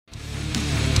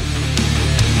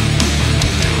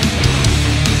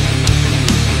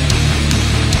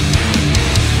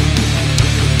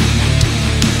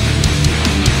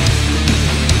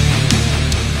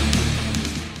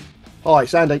Hi,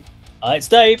 Sandy. Hi, it's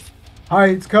Dave. Hi,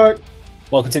 it's Kirk.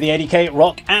 Welcome to the A.D.K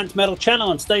Rock and Metal channel.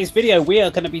 On today's video, we are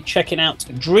going to be checking out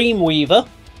Dreamweaver.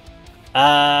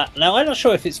 Now, I'm not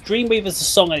sure if it's Dreamweaver's the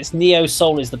song and it's Neo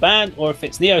Soul is the band, or if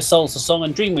it's Neo Soul's the song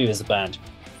and Dreamweaver's the band.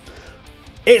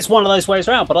 It's one of those ways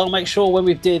around, but I'll make sure when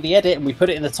we do the edit and we put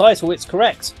it in the title, it's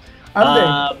correct.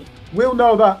 Andy, we'll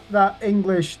know that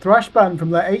English thrash band from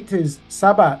the 80s,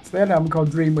 Sabbath, they had an album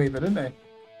called Dreamweaver, didn't they?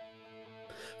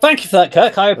 Thank you for that,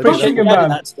 Kirk. I appreciate you adding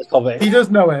that to the topic. He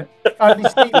does know it.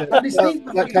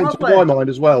 That came to my mind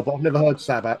as well, but I've never heard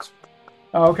Sabbath.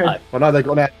 Oh, okay. No. I know they've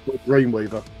got an album called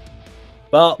Dreamweaver.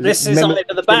 Well, this is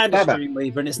either the band is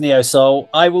Dreamweaver and it's Neo Soul.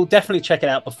 I will definitely check it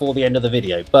out before the end of the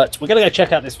video, but we're going to go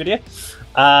check out this video.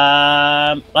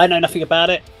 I know nothing about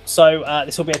it, so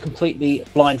this will be a completely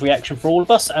blind reaction for all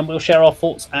of us, and we'll share our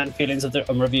thoughts and feelings of the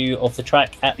review of the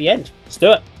track at the end. Let's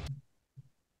do it.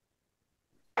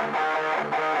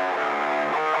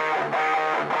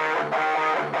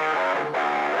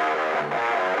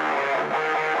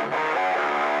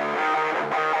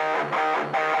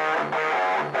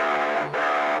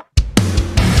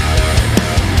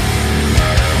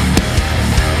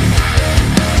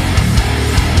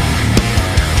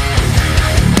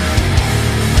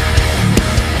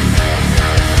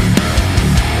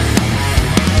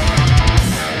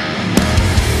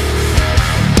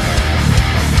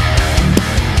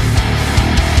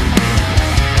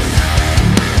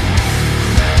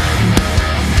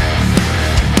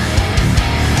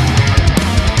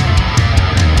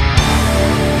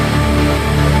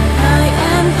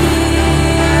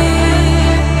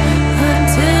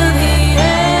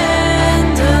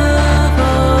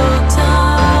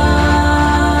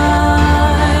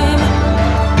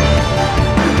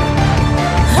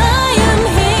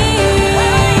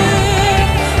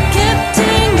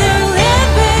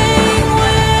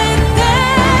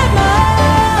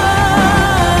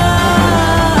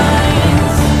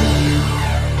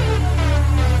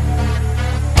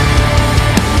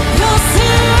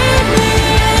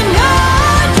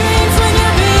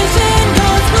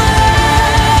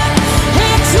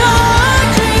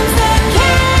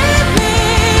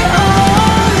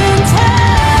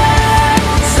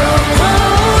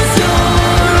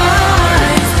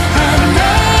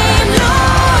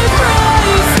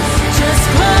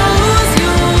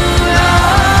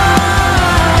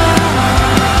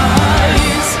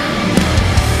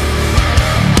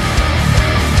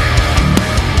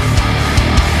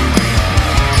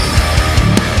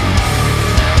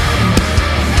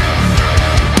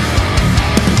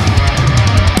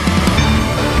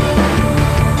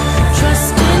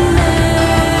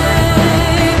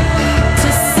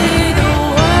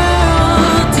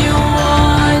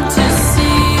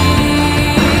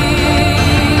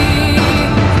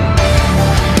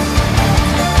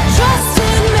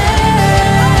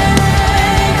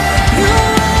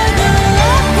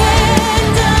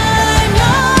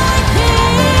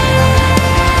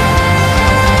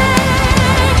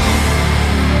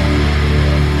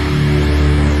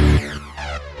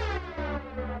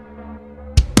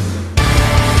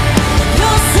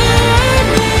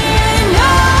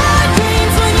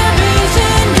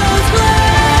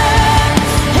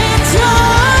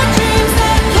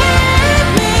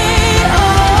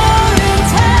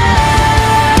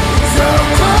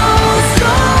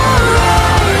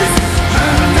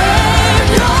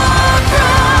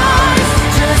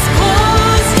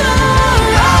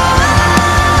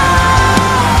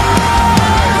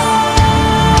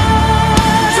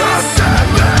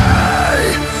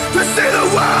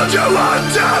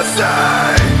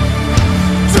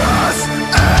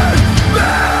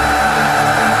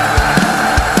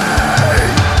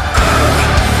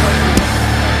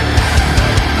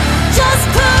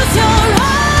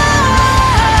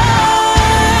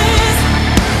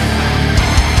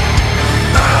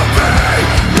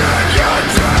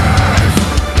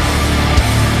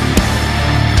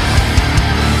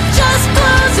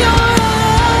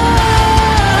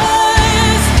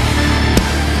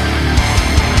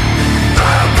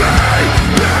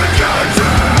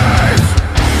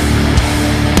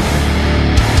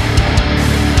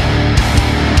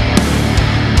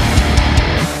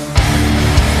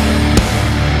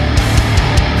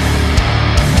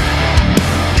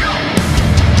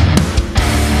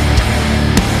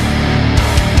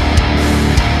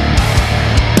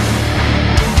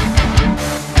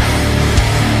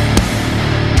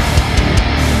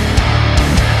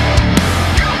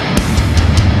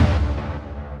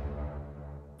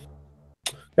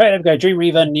 Right, there we go.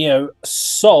 Dreamweaver, Neo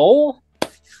Soul.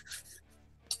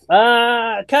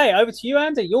 Okay, over to you,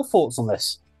 Andy. Your thoughts on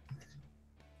this?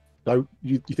 So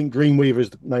you think Dreamweaver is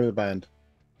the name of the band?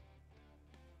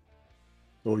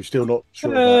 or you're still not sure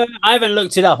of that? I haven't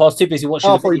looked it up. I was too busy watching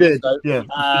Oh, I the thought you video. did. So, Yeah, you was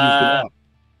gonna up.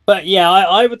 but yeah,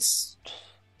 I would.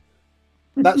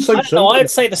 That I suits don't know. them. I'd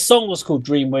say the song was called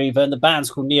Dreamweaver and the band's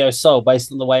called Neo Soul,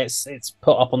 based on the way it's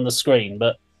put up on the screen.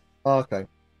 But Oh, okay.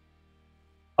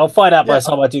 I'll find out by Yeah. the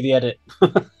time I do the edit.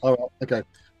 All right. Okay.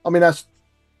 I mean, that's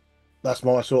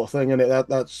my sort of thing, isn't it?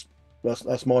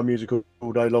 That's my music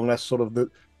all day long. That's sort of the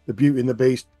Beauty and the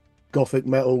Beast, gothic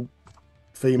metal,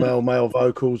 female, male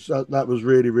vocals. That was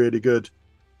really, really good.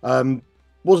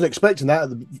 Wasn't expecting that,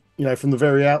 from the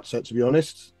very outset, to be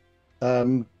honest.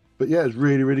 But yeah, it was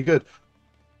really, really good.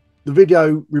 The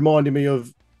video reminded me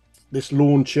of this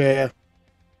lawn chair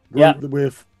Yeah, group that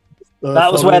we're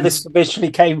that was where following. this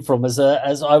originally came from. As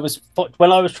I was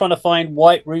when I was trying to find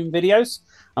White Room videos,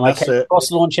 and I That's came it.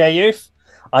 across Lawn Chair Youth.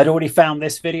 I'd already found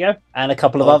this video and a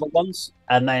couple of Oh, other ones,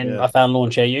 and then yeah. I found Lawn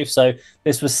Chair Youth. So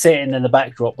this was sitting in the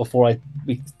backdrop before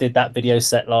we did that video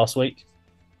set last week.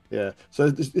 Yeah. So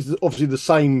it's obviously the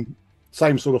same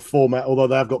sort of format, although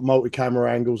they have got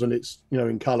multi-camera angles and it's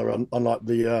in color, unlike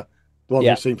the ones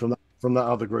Yeah. we've seen from that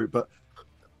other group. But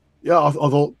yeah, I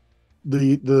thought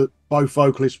the both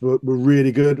vocalists were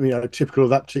really good. Typical of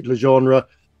that particular genre.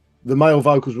 The male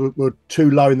vocals were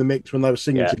too low in the mix when they were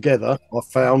singing together, I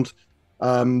found.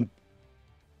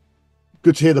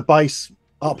 Good to hear the bass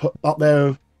up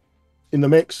there in the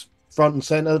mix, front and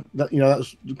center. That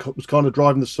was kind of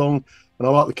driving the song. And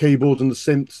I like the keyboards and the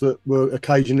synths that were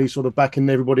occasionally sort of backing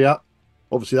everybody up.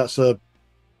 Obviously, that's a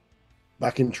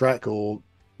backing track, or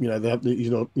he's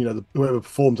not, whoever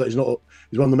performs that he's one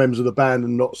of the members of the band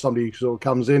and not somebody who sort of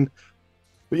comes in.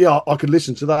 But yeah, I could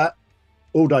listen to that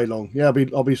all day long. Yeah,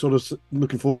 I'll be sort of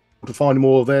looking forward to finding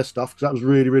more of their stuff, because that was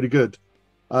really, really good.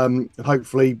 And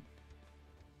hopefully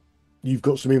you've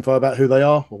got some info about who they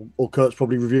are, or Kurt's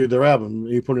probably reviewed their album.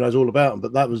 He probably knows all about them.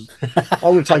 But that was, I'm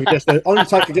going to take a guess. I'm going to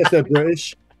take a guess they're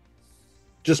British,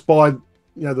 just by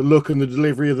the look and the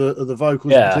delivery of the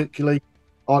vocals, particularly.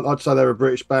 I'd say they're a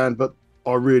British band, but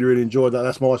I really, really enjoyed that.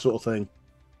 That's my sort of thing.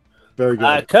 Very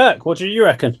good. Kirk, what do you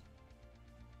reckon?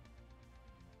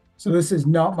 So this is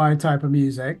not my type of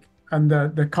music, and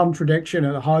the contradiction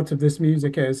at the heart of this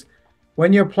music is,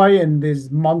 when you're playing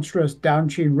these monstrous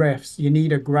downtuned riffs, you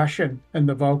need aggression in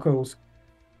the vocals,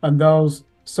 and those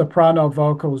soprano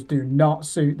vocals do not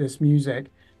suit this music.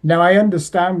 Now, I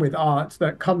understand with art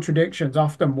that contradictions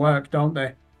often work, don't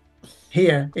they?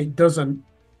 Here, it doesn't.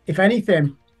 If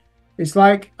anything, it's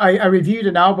like I reviewed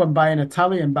an album by an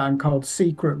Italian band called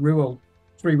Secret Rule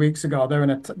 3 weeks ago.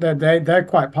 They're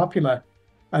quite popular,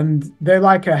 and they're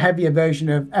like a heavier version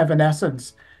of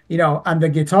Evanescence, and the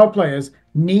guitar players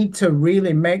need to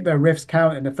really make their riffs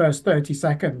count in the first 30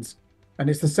 seconds. And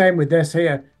it's the same with this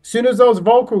here. As soon as those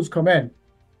vocals come in,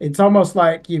 it's almost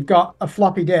like you've got a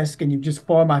floppy disk and you've just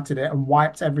formatted it and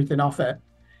wiped everything off it.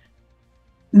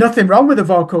 Nothing wrong with the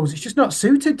vocals. It's just not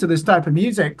suited to this type of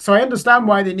music. So I understand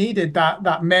why they needed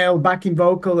that male backing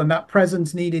vocal, and that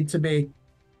presence needed to be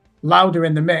louder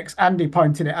in the mix. Andy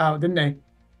pointed it out, didn't he?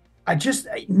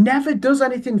 It never does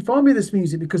anything for me, this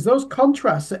music, because those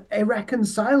contrasts are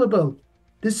irreconcilable.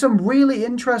 There's some really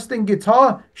interesting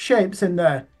guitar shapes in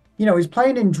there. He's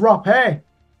playing in drop A,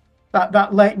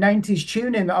 that late 90s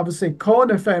tuning that obviously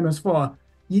Korn are famous for.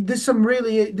 There's some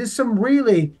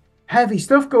really heavy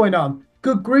stuff going on.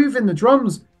 Good groove in the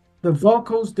drums. The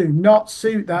vocals do not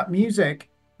suit that music.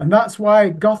 And that's why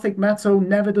gothic metal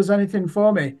never does anything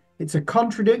for me. It's a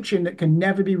contradiction that can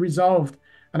never be resolved.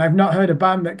 And I've not heard a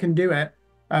band that can do it.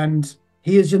 And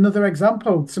here's another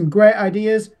example. Some great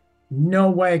ideas. No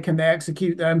way can they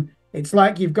execute them. It's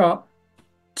like you've got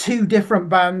two different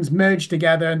bands merged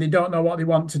together and they don't know what they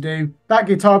want to do. That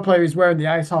guitar player is wearing the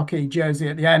ice hockey jersey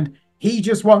at the end. He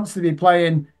just wants to be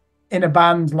playing in a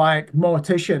band like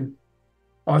Mortician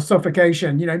or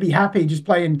Suffocation. He'd be happy just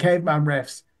playing caveman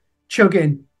riffs,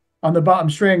 chugging on the bottom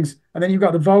strings. And then you've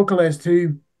got the vocalist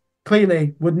who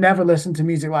clearly would never listen to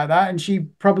music like that, and she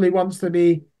probably wants to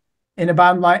be in a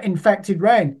band like Infected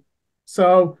Rain.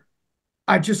 So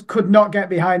I just could not get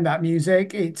behind that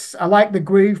music. I like the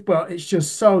groove, but it's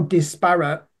just so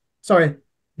disparate. Sorry,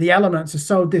 the elements are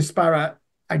so disparate.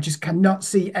 I just cannot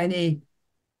see any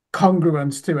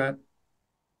congruence to it.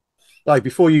 Like,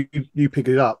 before you pick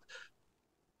it up,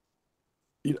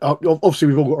 obviously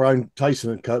we've all got our own taste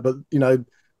in it, but they're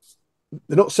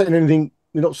not setting anything.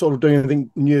 They're not sort of doing anything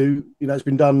new. It's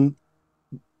been done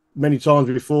many times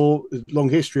before. There's a long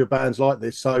history of bands like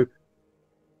this. So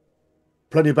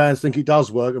plenty of bands think it does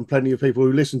work, and plenty of people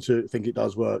who listen to it think it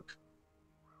does work.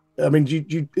 I mean,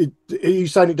 are you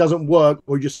saying it doesn't work,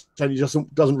 or are you just saying it just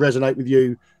doesn't resonate with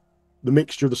you, the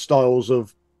mixture of the styles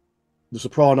of the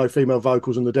soprano female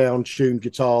vocals and the down-tuned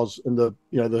guitars and the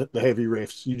the heavy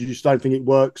riffs. You just don't think it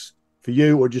works for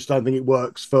you, or just don't think it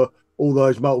works for all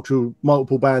those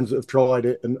multiple bands that have tried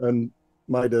it and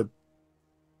made a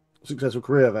successful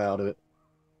career out of it.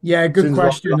 Yeah, good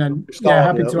question, and yeah,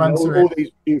 happy to answer all it.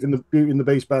 these Beauty and the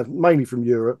Beast bands, mainly from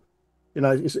Europe.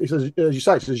 It's as you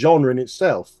say, it's a genre in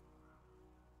itself.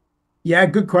 Yeah,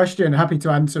 good question. Happy to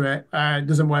answer it. It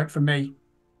doesn't work for me.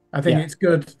 I think it's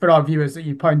good for our viewers that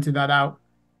you pointed that out.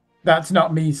 That's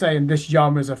not me saying this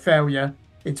genre is a failure.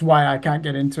 It's why I can't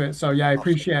get into it. So yeah, I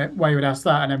appreciate why you would ask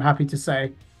that, and I'm happy to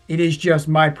say it is just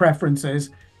my preferences.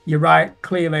 You're right.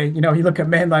 Clearly, you look at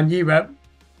mainland Europe,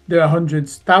 there are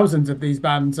hundreds, thousands of these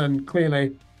bands, and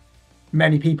clearly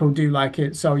many people do like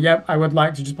it. So, yep, I would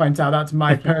like to just point out that's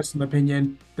my personal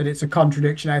opinion, that it's a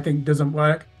contradiction I think doesn't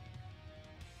work.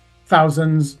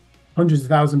 Thousands, hundreds of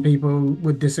thousands of people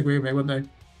would disagree with me, wouldn't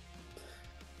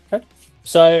they? Okay.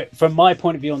 So, from my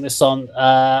point of view on this song,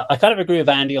 I kind of agree with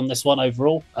Andy on this one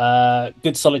overall.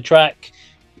 Good, solid track.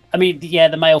 I mean, yeah,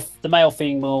 the male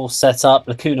female setup,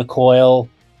 Lacuna Coil,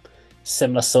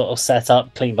 similar sort of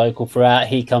setup, clean vocal throughout.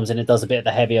 He comes in and does a bit of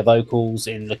the heavier vocals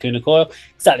in Lacuna Coil.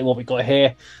 Exactly what we got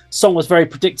here. Song was very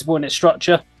predictable in its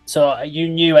structure. So you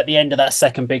knew at the end of that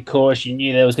second big chorus, you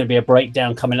knew there was going to be a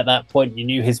breakdown coming at that point. You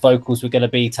knew his vocals were going to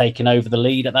be taking over the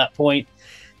lead at that point.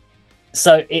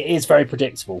 So it is very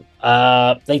predictable.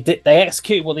 They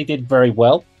executed what they did very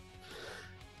well.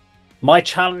 My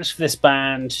challenge for this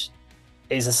band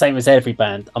is the same as every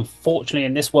band. Unfortunately,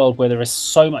 in this world where there is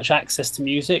so much access to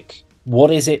music,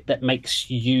 what is it that makes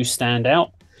you stand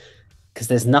out? Because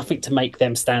there's nothing to make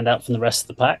them stand out from the rest of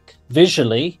the pack.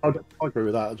 Visually, I agree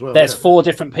with that as well. There's four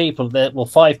different people.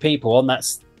 Five people on that.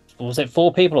 Was it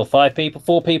 4 people or 5 people?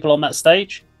 4 people on that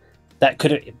stage. That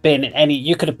could have been in any.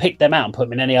 You could have picked them out and put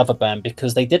them in any other band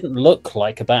because they didn't look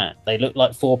like a band. They looked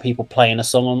like 4 people playing a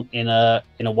song in a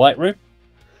white room.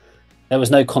 There was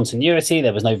no continuity.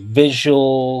 There was no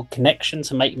visual connection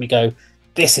to make me go,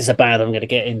 this is a band I'm going to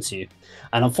get into.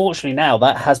 And unfortunately now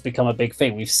that has become a big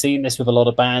thing. We've seen this with a lot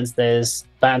of bands. There's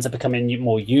bands are becoming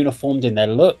more uniformed in their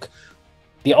look.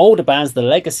 The older bands, the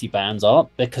legacy bands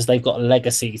aren't, because they've got a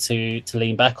legacy to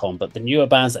lean back on. But the newer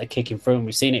bands that are kicking through, and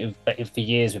we've seen it for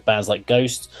years with bands like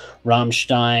Ghost,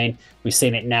 Rammstein. We've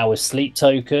seen it now with Sleep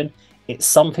Token. It's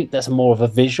something that's more of a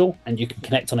visual and you can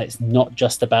connect on it. It's not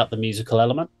just about the musical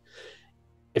element.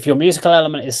 If your musical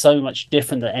element is so much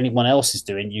different than anyone else is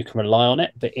doing, you can rely on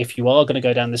it. But if you are going to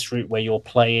go down this route where you're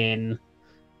playing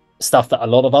stuff that a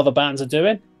lot of other bands are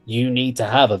doing, you need to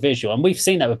have a visual. And we've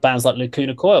seen that with bands like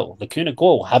Lacuna Coil. Lacuna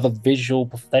Coil have a visual.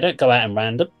 They don't go out in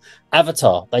random.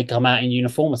 Avatar, they come out in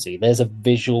uniformity. There's a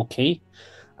visual key.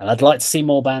 And I'd like to see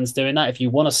more bands doing that. If you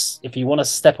want to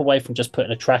step away from just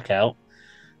putting a track out,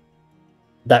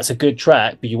 that's a good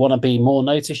track, but you want to be more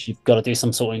noticed, you've got to do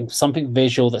something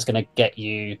visual that's going to get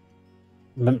you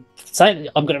saying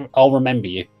I'll remember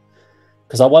you,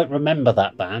 because I won't remember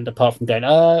that band apart from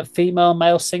going female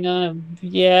male singer,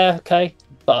 yeah, okay,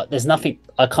 but there's nothing.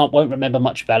 Won't remember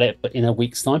much about it but in a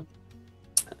week's time.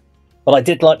 But I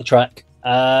did like the track.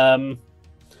 I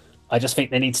just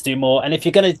think they need to do more, and if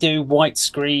you're going to do white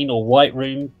screen or white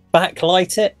room,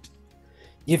 backlight it.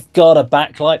 You've got a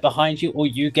backlight behind you, or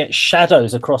you get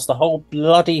shadows across the whole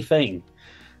bloody thing.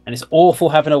 And it's awful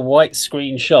having a white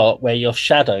screen shot where your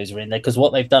shadows are in there, because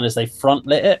what they've done is they front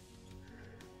lit it.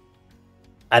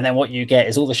 And then what you get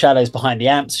is all the shadows behind the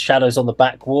amps, shadows on the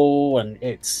back wall, and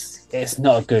it's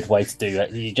not a good way to do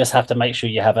it. You just have to make sure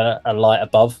you have a light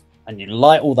above, and you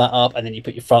light all that up, and then you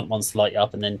put your front ones to light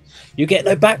up, and then you get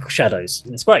no back shadows.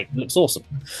 And it's great. It looks awesome.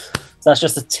 So that's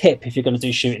just a tip. If you're going to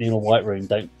do shooting in a white room,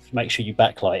 don't make sure you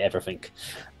backlight everything.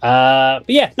 But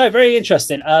yeah, no, very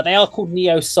interesting. They are called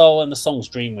Neo Soul, and the song's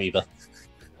Dreamweaver.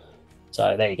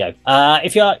 So there you go.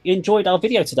 If you enjoyed our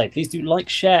video today, please do like,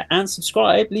 share, and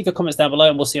subscribe. Leave your comments down below,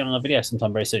 and we'll see you on another video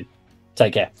sometime very soon.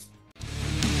 Take care.